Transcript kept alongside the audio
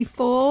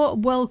4.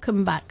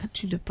 Welcome back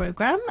to the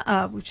programme.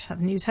 We just had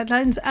the news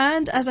headlines.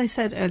 And as I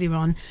said earlier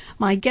on,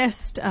 my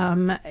guest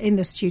in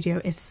the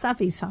studio is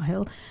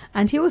Saahil.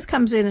 And he always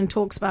comes in and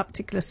talks about a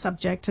particular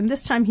subject. And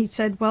this time he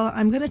said, well,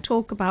 I'm going to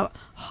talk about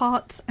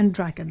hearts and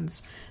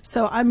dragons.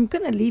 So I'm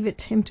going to leave it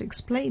to him to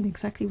explain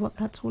exactly what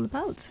that's all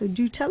about. So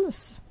do tell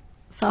us,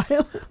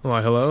 Saahil.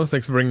 Well, hello.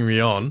 Thanks for bringing me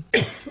on.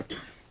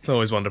 It's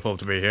always wonderful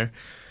to be here.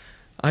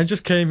 I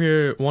just came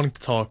here wanting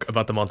to talk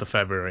about the month of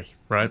February,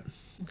 right?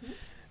 Mm-hmm.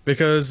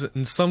 Because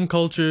in some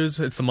cultures,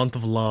 it's the month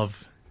of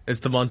love. It's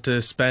the month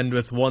to spend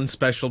with one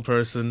special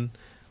person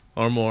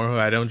or more, who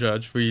I don't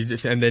judge.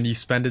 And then you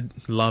spend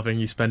it loving,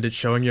 you spend it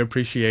showing your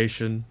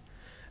appreciation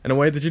in a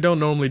way that you don't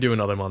normally do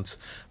in other months.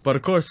 But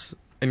of course,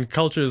 in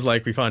cultures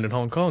like we find in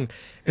Hong Kong,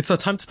 it's a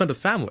time to spend with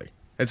family.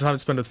 It's a time to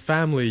spend with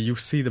family. You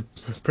see the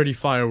pretty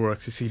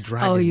fireworks, you see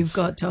dragons. Oh, you've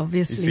got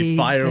obviously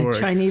the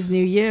Chinese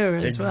New Year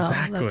as well.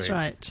 That's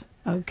right.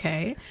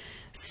 Okay.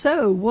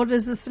 So what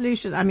is the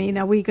solution? I mean,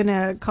 are we going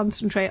to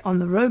concentrate on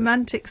the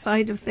romantic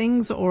side of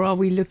things, or are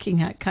we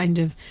looking at kind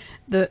of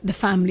the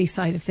family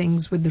side of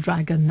things with the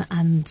dragon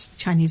and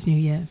Chinese New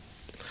Year?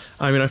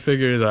 I mean, I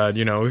figure that,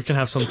 we can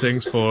have some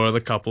things for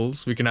the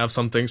couples. We can have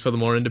some things for the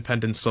more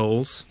independent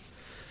souls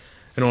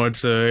in order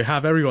to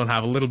have everyone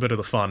have a little bit of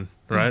the fun,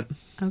 right?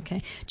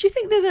 Okay. Do you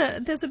think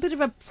there's a bit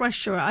of a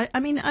pressure? I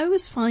mean, I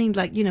always find,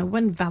 like,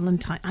 when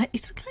Valentine,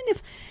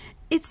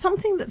 it's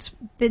something that's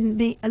been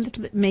a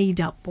little bit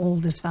made up, all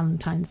this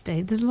Valentine's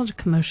Day. There's a lot of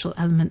commercial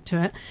element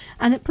to it,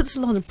 and it puts a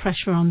lot of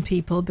pressure on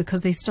people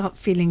because they start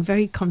feeling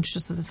very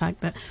conscious of the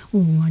fact that,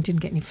 oh, I didn't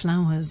get any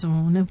flowers,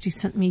 or nobody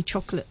sent me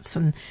chocolates.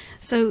 And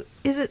so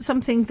is it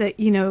something that,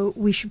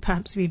 we should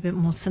perhaps be a bit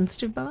more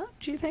sensitive about,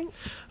 do you think?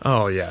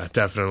 Oh, yeah,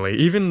 definitely.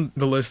 Even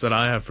the list that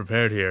I have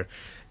prepared here,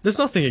 there's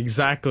nothing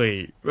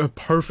exactly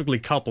perfectly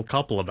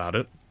couple about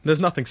it.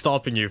 There's nothing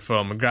stopping you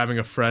from grabbing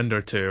a friend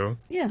or two.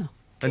 Yeah.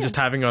 And just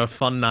having a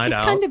fun night out. It's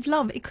kind of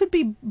love. It could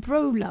be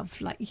bro love,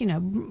 like,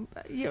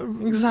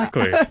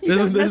 Exactly.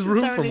 There's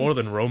room for more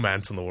than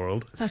romance in the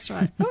world. That's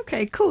right.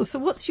 Okay, cool. So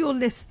what's your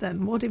list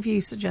then? What have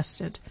you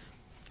suggested?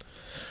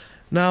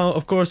 Now,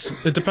 of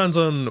course, it depends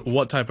on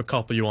what type of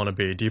couple you want to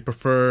be. Do you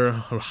prefer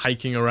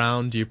hiking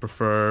around? Do you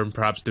prefer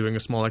perhaps doing a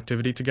small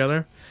activity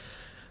together?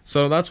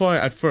 So that's why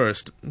at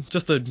first,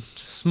 just a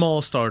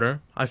small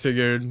starter, I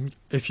figured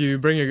if you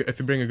bring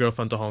a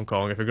girlfriend to Hong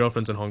Kong, if your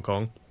girlfriend's in Hong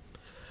Kong,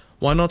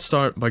 why not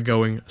start by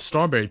going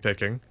strawberry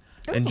picking?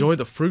 Oh. Enjoy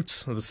the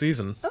fruits of the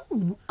season.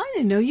 Oh, I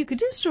didn't know you could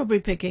do strawberry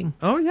picking.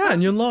 Oh, yeah,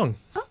 in Yuen Long.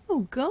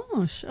 Oh,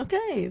 gosh.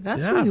 Okay,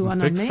 that's what you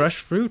want to make. Pick fresh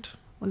fruit.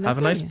 Well, have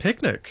a nice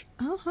picnic.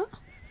 Uh-huh.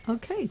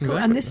 Okay, cool.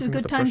 Exactly. And this is a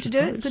good time to do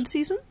it? Good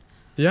season?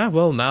 Yeah,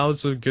 well, now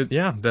it's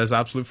there's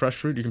absolute fresh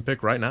fruit you can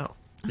pick right now.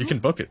 You can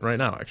book it right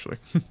now, actually.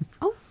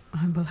 Oh.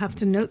 I will have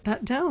to note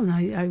that down.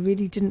 I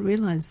really didn't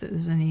realise that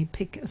there's any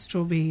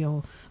strawberry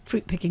or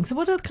fruit picking. So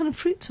what other kind of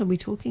fruits are we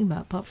talking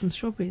about apart from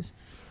strawberries?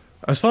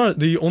 As far as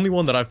the only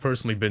one that I've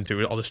personally been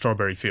to are the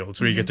strawberry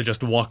fields, where you get to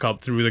just walk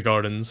up through the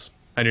gardens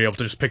and you're able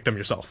to just pick them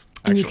yourself.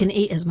 And you can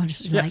eat as much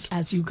as you like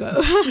as you go.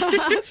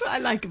 That's what I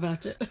like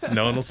about it.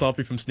 No one will stop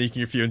you from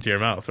sneaking a few into your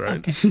mouth,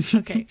 right?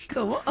 Okay,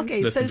 cool.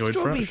 Okay, so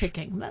strawberry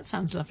picking. That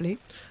sounds lovely.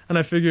 And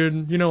I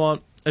figured, you know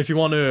what? If you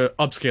want to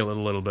upscale it a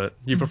little bit,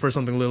 you prefer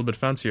something a little bit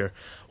fancier.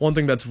 One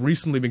thing that's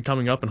recently been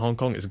coming up in Hong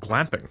Kong is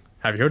glamping.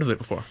 Have you heard of it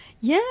before?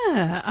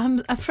 Yeah,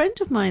 a friend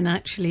of mine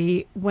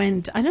actually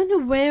went, I don't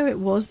know where it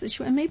was that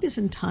she went, maybe it's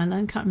in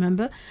Thailand, can't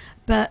remember,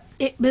 but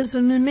it was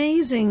an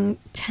amazing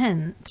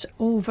tent,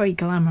 all very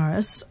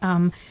glamorous,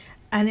 and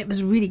it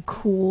was really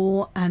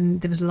cool,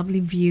 and there was a lovely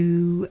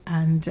view,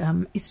 and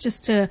it's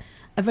just a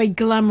very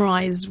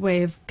glamorized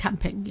way of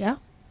camping, yeah?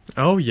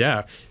 Oh,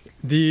 yeah.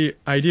 The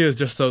idea is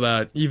just so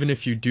that even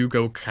if you do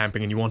go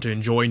camping and you want to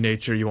enjoy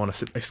nature, you want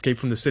to escape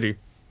from the city,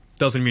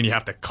 doesn't mean you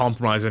have to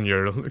compromise on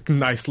your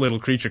nice little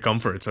creature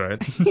comforts, right?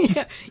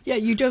 Yeah,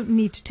 you don't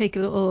need to take a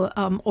little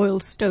oil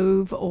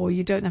stove, or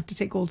you don't have to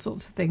take all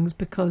sorts of things,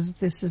 because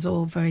this is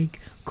all very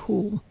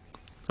cool.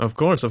 Of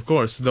course.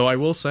 Though I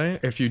will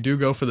say, if you do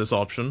go for this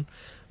option,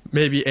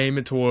 maybe aim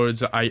it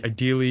towards,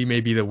 ideally,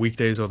 maybe the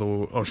weekdays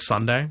or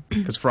Sunday,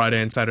 because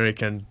Friday and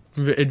Saturday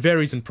it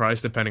varies in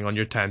price depending on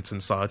your tents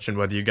and such, and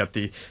whether you get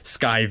the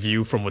sky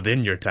view from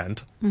within your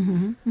tent.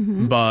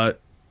 But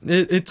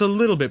it's a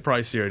little bit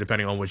pricier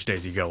depending on which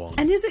days you go on.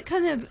 And is it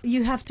kind of,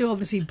 you have to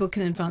obviously book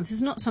in advance? It's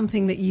not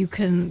something that you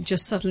can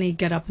just suddenly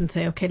get up and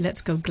say, okay,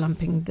 let's go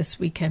glamping this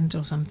weekend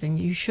or something.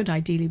 You should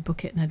ideally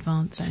book it in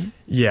advance, eh?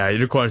 Yeah,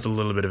 it requires a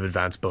little bit of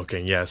advance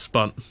booking, yes,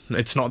 but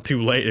it's not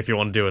too late if you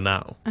want to do it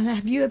now. And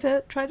have you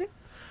ever tried it?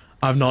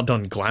 I've not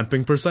done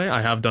glamping per se.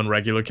 I have done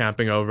regular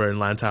camping over in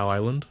Lantau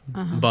Island,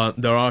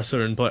 but there are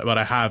certain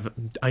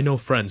I know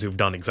friends who've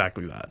done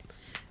exactly that.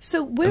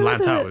 So where are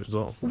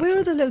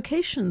the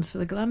locations for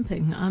the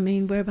glamping? I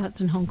mean, whereabouts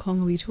in Hong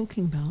Kong are we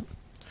talking about?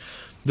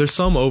 There's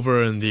some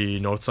over in the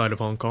north side of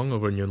Hong Kong,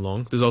 over in Yuen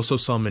Long. There's also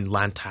some in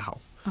Lantau.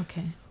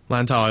 Okay.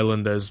 Lantau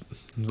Island, there's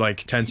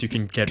like tents you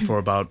can get for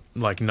about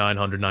like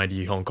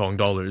 990 Hong Kong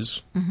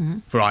dollars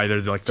for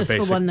either like the just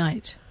basic. For one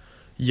night.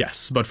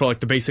 Yes, but for like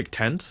the basic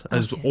tent,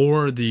 Okay.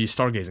 or the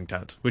stargazing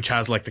tent, which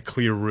has like the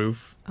clear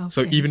roof.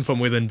 So Okay. even from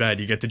within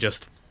bed, you get to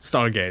just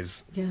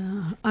stargaze.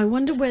 Yeah, I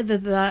wonder whether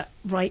that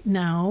right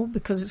now,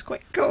 because it's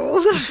quite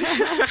cold.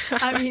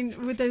 I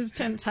mean, would those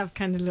tents have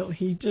kind of little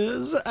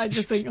heaters? I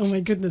just think, oh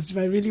my goodness, do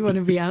I really want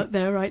to be out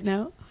there right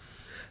now?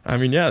 I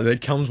mean, yeah, they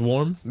comes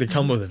warm. They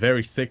come with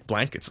very thick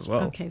blankets as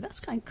well. Okay, that's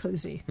kind of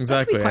cozy. Exactly,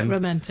 That'd be quite and-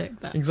 romantic.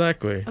 That.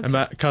 Exactly. Okay.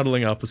 And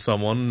cuddling up with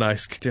someone,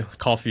 nice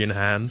coffee in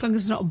hand. As long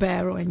as it's not a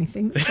bear or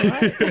anything, it's all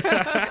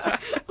right.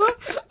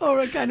 Or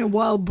a kind of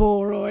wild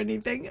boar or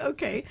anything.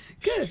 Okay,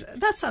 good.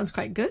 That sounds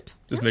quite good.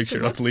 Just Yeah, make sure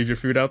good not to leave your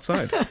food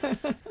outside.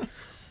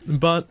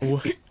 But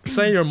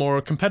say you're a more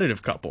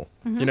competitive couple,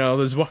 you know,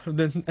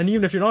 and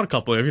even if you're not a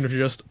couple, even if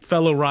you're just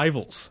fellow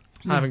rivals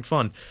having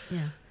fun,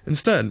 Yeah.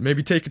 instead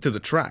maybe take it to the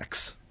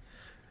tracks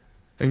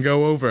and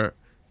go over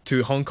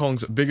to Hong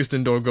Kong's biggest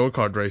indoor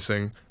go-kart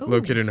racing, Ooh.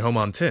 located in Ho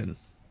Man Tin.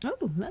 Oh,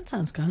 that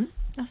sounds fun.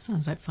 That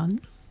sounds like fun.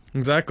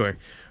 Exactly.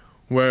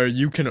 Where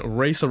you can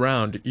race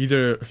around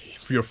either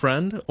for your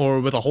friend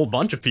or with a whole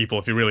bunch of people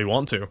if you really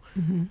want to,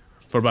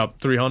 for about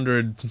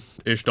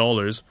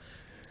 $300-ish.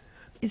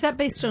 Is that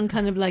based on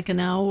kind of like an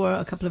hour,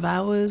 a couple of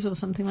hours, or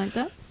something like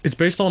that? It's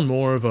based on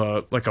more of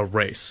a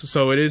race,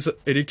 so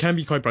it can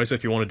be quite pricey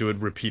if you want to do it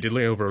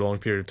repeatedly over a long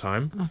period of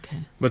time. Okay.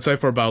 But say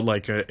for about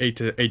like a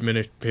 8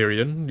 minute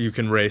period, you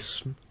can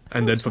race, and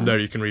then Sounds from fun. there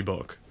you can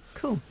rebook.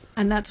 Cool.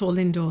 And that's all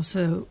indoor,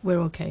 so we're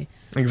okay.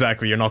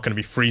 Exactly, you're not going to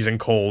be freezing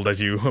cold as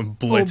you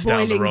blitz or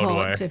down the boiling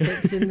roadway. hot if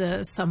it's in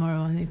the summer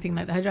or anything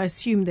like that. I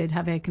assume they'd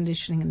have air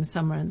conditioning in the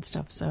summer and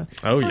stuff. So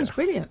Oh, sounds yeah.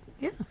 brilliant.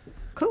 Yeah,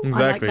 cool.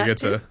 Exactly, I you like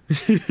get that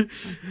too. to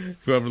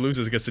whoever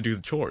loses gets to do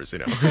the chores, you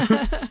know.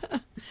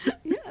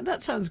 Yeah,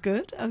 that sounds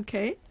good.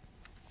 Okay,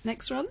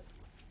 next one.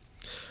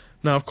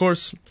 Now, of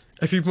course,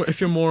 if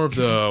you're more of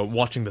the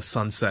watching the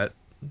sunset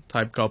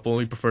type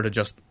couple, you prefer to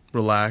just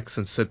relax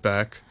and sit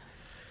back.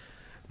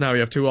 Now, you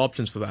have two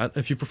options for that.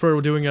 If you prefer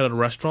doing it at a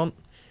restaurant,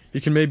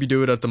 you can maybe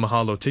do it at the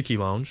Mahalo Tiki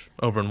Lounge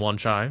over in Wan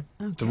Chai.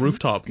 The Okay.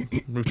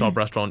 rooftop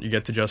restaurant. You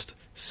get to just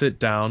sit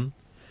down.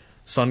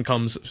 Sun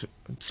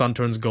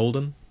turns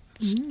golden,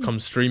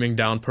 comes streaming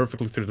down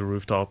perfectly through the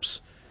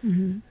rooftops,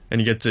 and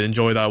you get to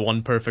enjoy that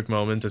one perfect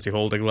moment as you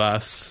hold a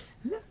glass.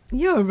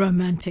 You're a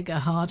romantic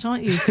at heart,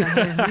 aren't you,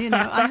 Saahil? You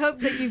know, I hope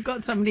that you've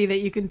got somebody that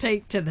you can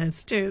take to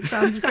this too. It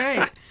sounds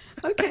great.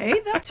 Okay,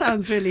 that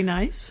sounds really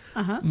nice.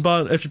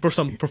 But if you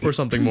prefer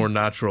something more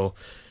natural,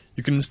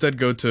 you can instead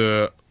go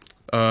to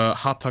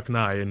Hapak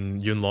Nai in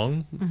Yuen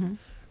Long,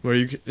 where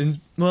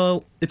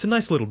it's a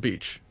nice little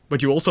beach,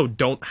 but you also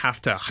don't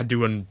have to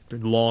do a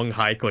long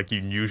hike like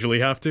you usually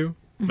have to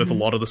with a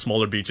lot of the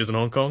smaller beaches in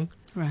Hong Kong.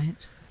 Right.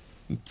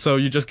 So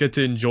you just get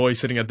to enjoy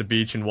sitting at the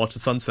beach and watch the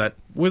sunset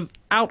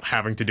without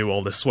having to do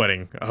all the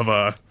sweating of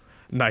a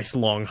nice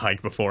long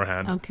hike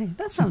beforehand. Okay,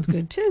 that sounds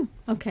good too.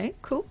 Okay,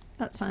 cool.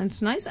 That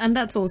sounds nice, and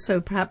that's also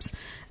perhaps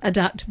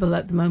adaptable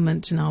at the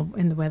moment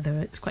in the weather.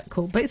 It's quite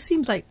cool, but it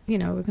seems like we're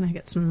going to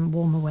get some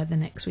warmer weather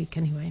next week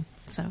anyway.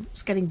 So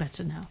it's getting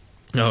better now.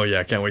 Oh yeah,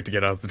 I can't wait to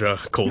get out of the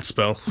cold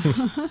spell.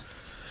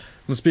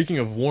 Well, speaking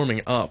of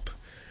warming up,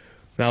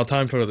 now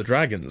time for the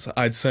dragons.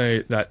 I'd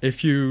say that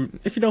if you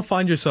don't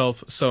find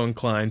yourself so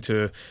inclined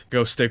to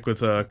go stick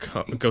with a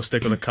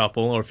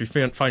couple, or if you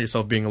find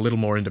yourself being a little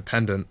more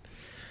independent,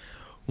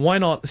 why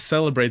not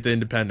celebrate the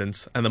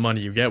independence and the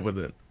money you get with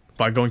it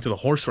by going to the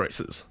horse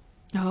races?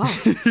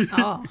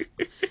 Oh.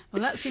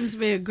 Well, that seems to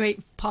be a great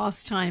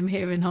pastime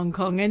here in Hong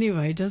Kong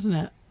anyway, doesn't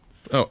it?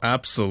 Oh,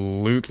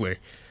 absolutely.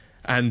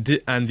 And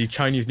the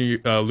Chinese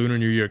Lunar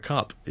New Year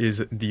Cup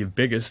is the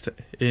biggest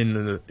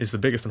in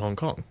Hong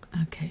Kong.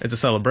 Okay. It's a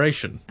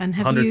celebration. And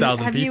have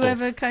 100,000 you people.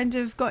 ever kind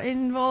of got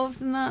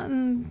involved in that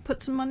and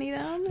put some money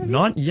down? Have you?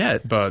 Not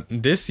yet, but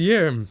this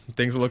year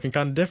things are looking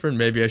kind of different.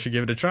 Maybe I should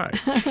give it a try.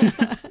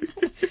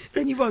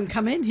 Then you won't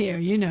come in here,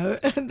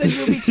 and then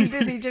you'll be too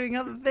busy doing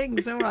other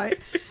things. All right.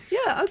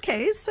 Yeah.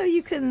 Okay. So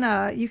you can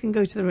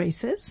go to the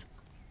races.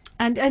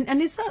 And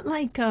is that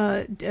like,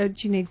 do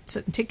you need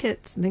certain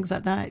tickets and things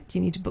like that? Do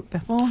you need to book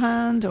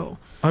beforehand or?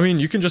 I mean,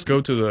 you can just go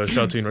to the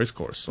Shaotin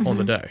Racecourse on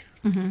the day,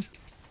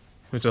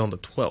 which is on the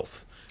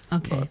 12th.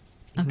 Okay.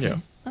 Okay. yeah.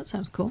 That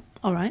sounds cool.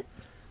 All right.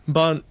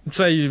 But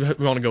say you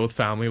want to go with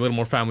family, a little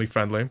more family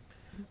friendly,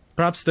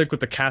 perhaps stick with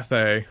the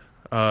Cathay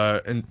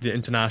in the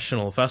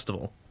International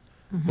Festival,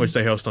 which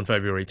they host on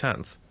February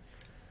 10th.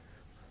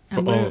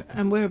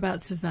 And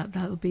whereabouts is that?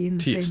 That'll be in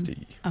the TXT.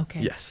 same.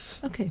 Okay. Yes.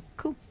 Okay.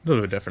 Cool. A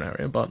little bit different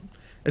area, but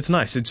it's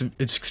nice. It's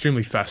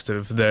extremely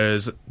festive.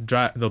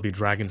 There'll be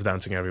dragons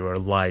dancing everywhere,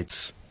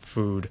 lights,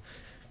 food.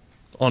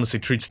 Honestly,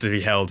 treats to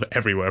be held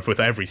everywhere with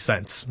every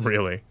sense,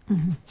 really.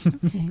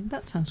 Okay,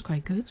 that sounds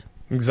quite good.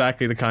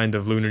 Exactly the kind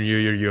of Lunar New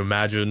Year you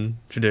imagine,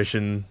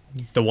 tradition,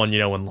 the one you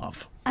know and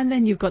love. And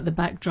then you've got the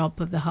backdrop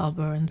of the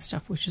harbour and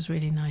stuff, which is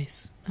really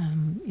nice.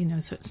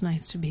 So it's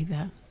nice to be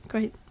there.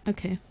 Great.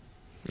 Okay.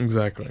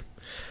 Exactly.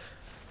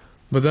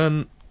 But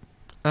then,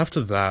 after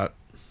that,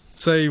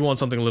 say you want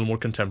something a little more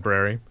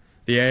contemporary,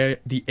 the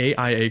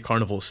AIA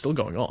Carnival is still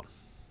going on.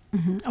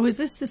 Oh, is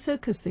this the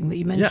circus thing that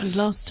you mentioned Yes,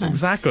 last time?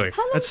 exactly.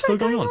 How long That's is still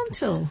that going going on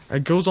till?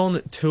 It goes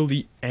on till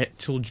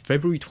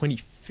February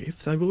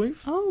 25th, I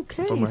believe.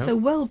 Okay, so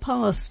well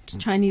past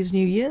Chinese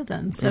New Year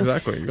then. So,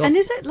 Exactly. You got and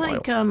is it a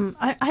while.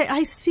 like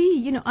I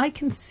see, I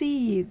can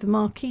see the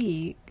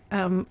marquee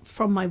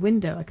from my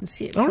window. I can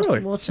see it across really?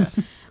 the water.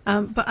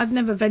 But I've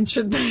never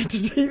ventured there,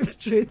 to tell you the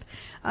truth.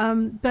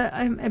 But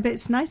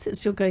it's nice it's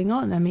still going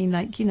on. I mean,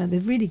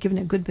 they've really given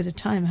it a good bit of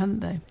time,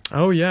 haven't they?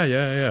 Oh,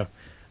 yeah.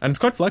 And it's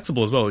quite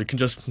flexible as well. You can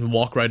just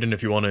walk right in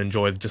if you want to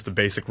enjoy just the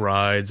basic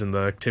rides and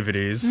the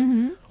activities.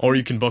 Or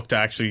you can book to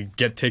actually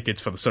get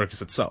tickets for the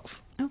circus itself.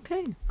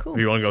 Okay, cool. If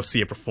you want to go see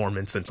a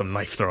performance and some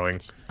knife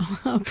throwing.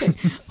 Okay.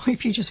 Or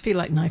if you just feel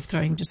like knife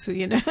throwing, just so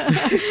you know,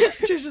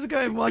 just go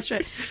and watch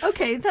it.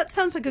 Okay, that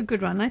sounds like a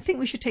good one. I think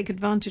we should take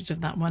advantage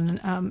of that one,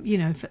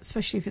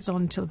 especially if it's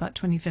on until about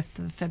 25th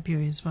of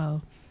February as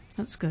well.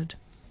 That's good.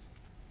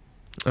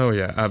 Oh,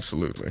 yeah,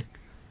 absolutely.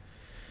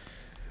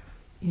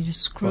 You're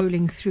just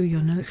scrolling through your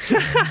notes.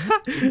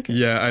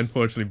 Yeah, I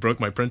unfortunately broke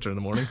my printer in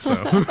the morning, so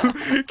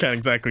can't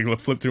exactly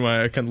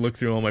I can't look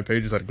through all my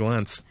pages at a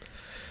glance.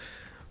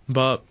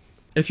 But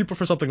if you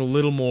prefer something a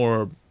little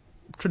more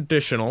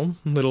traditional,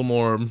 a little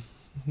more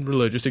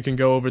religious, you can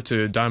go over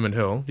to Diamond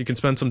Hill. You can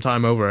spend some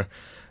time over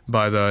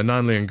by the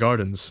Nanlian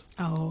Gardens.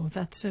 Oh,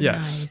 that's so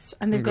Yes, nice.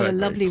 And they've got a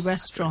exactly. lovely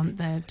restaurant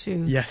there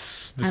too.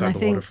 Yes, And beside I the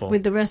think waterfall.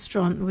 with the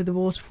restaurant, with the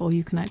waterfall,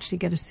 you can actually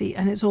get a seat.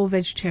 And it's all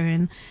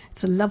vegetarian.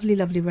 It's a lovely,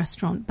 lovely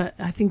restaurant. But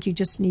I think you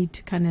just need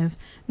to kind of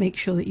make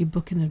sure that you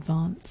book in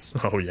advance.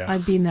 Oh, yeah.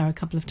 I've been there a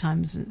couple of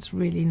times and it's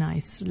really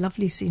nice.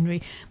 Lovely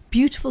scenery.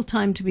 Beautiful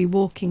time to be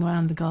walking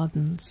around the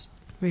gardens.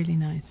 Really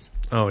nice.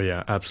 Oh,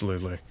 yeah,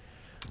 absolutely.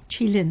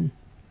 Chilin.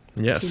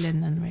 Yes.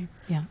 Chilin anyway.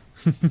 Yeah.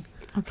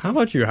 Okay. How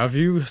about you? Have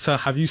you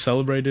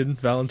celebrated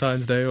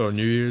Valentine's Day or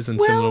New Year's in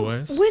similar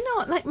ways? We're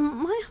not. Like,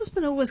 my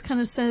husband always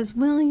kind of says,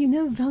 well,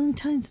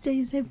 Valentine's Day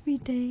is every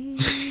day.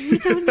 You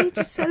don't need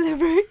to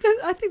celebrate.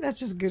 I think that's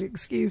just a good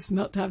excuse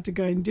not to have to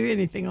go and do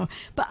anything.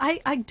 But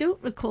I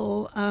don't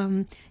recall,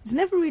 it's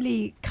never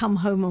really come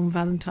home on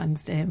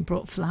Valentine's Day and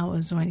brought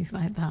flowers or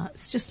anything like that.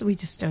 It's just that we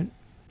just don't,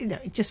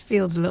 it just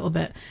feels a little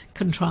bit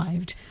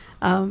contrived.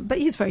 But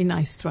he's very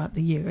nice throughout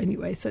the year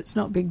anyway, so it's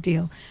not a big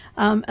deal.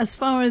 As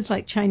far as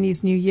like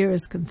Chinese New Year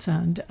is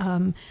concerned,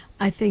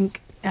 I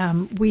think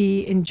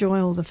we enjoy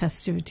all the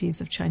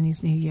festivities of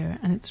Chinese New Year,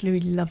 and it's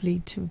really lovely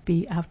to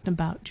be out and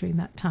about during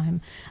that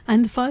time.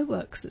 And the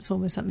fireworks, it's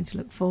always something to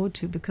look forward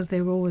to because they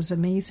were always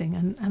amazing.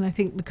 And I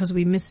think because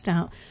we missed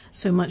out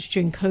so much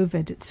during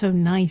COVID, it's so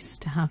nice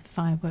to have the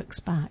fireworks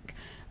back.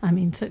 I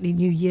mean, certainly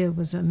New Year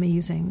was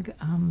amazing.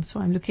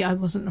 So I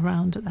wasn't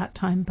around at that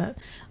time, but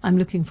I'm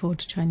looking forward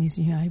to Chinese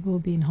New Year. I will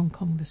be in Hong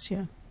Kong this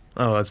year.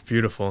 Oh, that's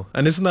beautiful.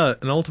 And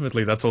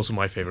ultimately that's also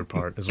my favorite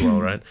part as well,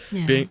 right?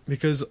 Yeah.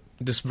 Because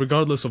just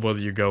regardless of whether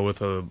you go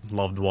with a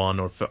loved one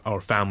or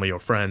family or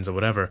friends or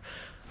whatever,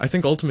 I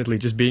think ultimately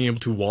just being able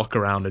to walk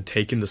around and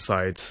take in the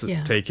sights,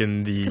 take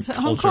in the culture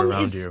Hong Kong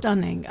around is you.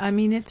 stunning. I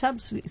mean, it's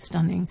absolutely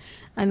stunning.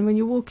 And when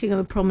you're walking on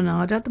the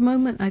promenade, at the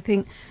moment, I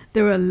think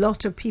there are a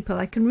lot of people.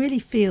 I can really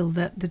feel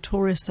that the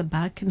tourists are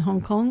back in Hong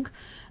Kong.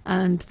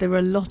 And there are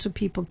a lot of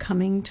people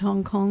coming to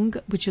Hong Kong,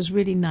 which is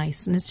really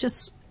nice. And it's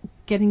just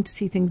getting to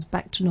see things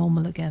back to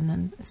normal again.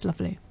 And it's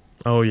lovely.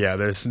 Oh yeah,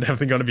 there's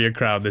definitely going to be a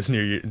crowd this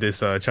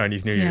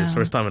Chinese New Year's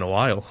first time in a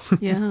while.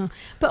 Yeah,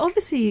 but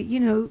obviously,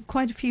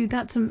 quite a few.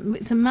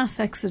 It's a mass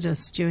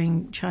exodus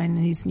during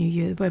Chinese New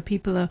Year where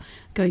people are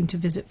going to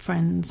visit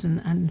friends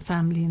and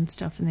family and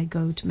stuff, and they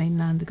go to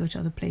mainland, they go to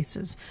other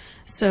places.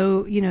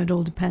 So it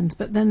all depends.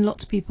 But then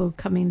lots of people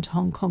come into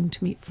Hong Kong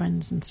to meet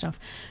friends and stuff.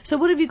 So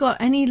what have you got?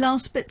 Any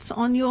last bits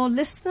on your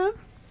list there?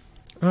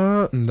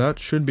 That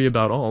should be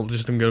about all.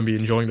 Just I'm going to be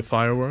enjoying the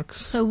fireworks.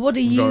 So what are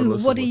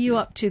you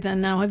up to then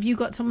now? Have you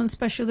got someone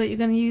special that you're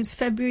going to use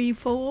February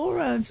for?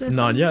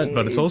 Not yet,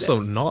 but it's also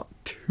not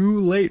too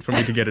late for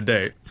me to get a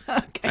date.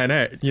 Okay. And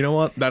hey, you know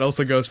what? That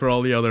also goes for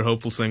all the other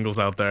hopeful singles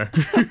out there.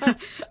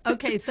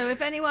 Okay, so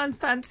if anyone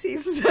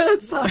fancies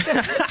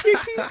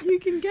Saahil, you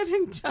can get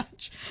in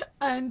touch.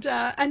 And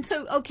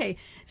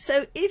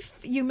so if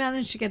you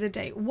manage to get a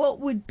date, what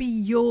would be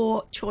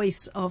your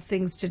choice of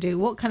things to do?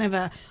 What kind of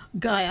a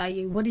guy are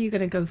you? What are you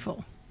going to go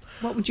for?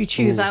 What would you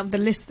choose out of the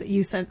list that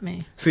you sent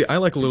me? See, I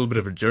like a little bit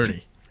of a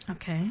journey.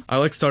 Okay. I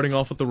like starting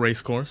off with the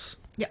race course.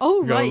 Yeah.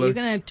 Oh, right. You're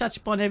going to touch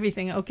upon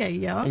everything. Okay,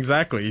 yeah.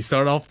 Exactly. You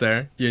start off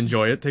there, you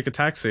enjoy it, take a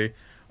taxi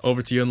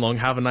over to Yuen Long,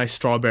 have a nice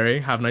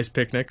strawberry, have a nice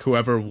picnic.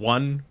 Whoever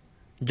won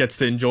gets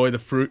to enjoy the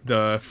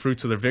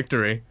fruits of their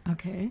victory.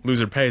 Okay.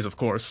 Loser pays, of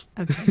course.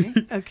 Okay.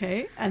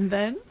 Okay. And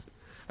then?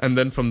 And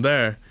then from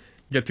there,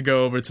 you get to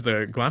go over to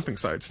the glamping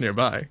sites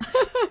nearby.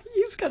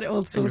 You've got it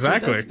all sorted,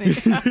 exactly.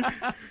 doesn't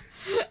he?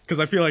 Because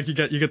I feel like you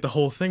get the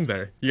whole thing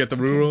there. You get the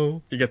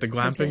rural, you get the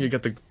glamping, you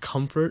get the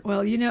comfort.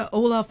 Well,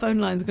 all our phone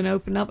lines are going to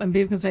open up and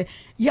people can say,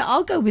 yeah,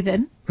 I'll go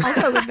within.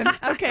 I'll go with them.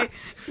 Okay.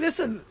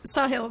 Listen,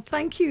 Saahil,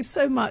 thank you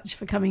so much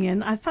for coming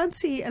in. I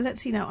fancy,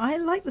 let's see now, I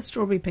like the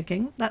strawberry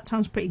picking. That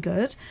sounds pretty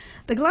good.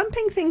 The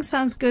glamping thing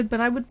sounds good,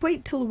 but I would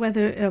wait till the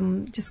weather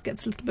just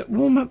gets a little bit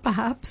warmer,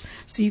 perhaps,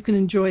 so you can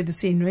enjoy the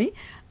scenery.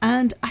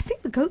 And I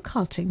think the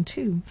go-karting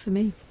too, for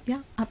me.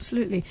 Yeah,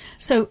 absolutely.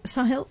 So,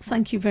 Saahil,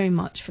 thank you very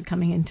much for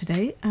coming in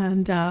today.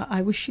 And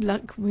I wish you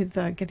luck with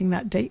getting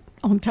that date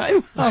on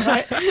time. All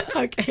right.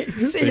 Okay. See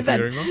you Thank you then.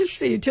 very much.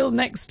 See you till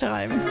next time.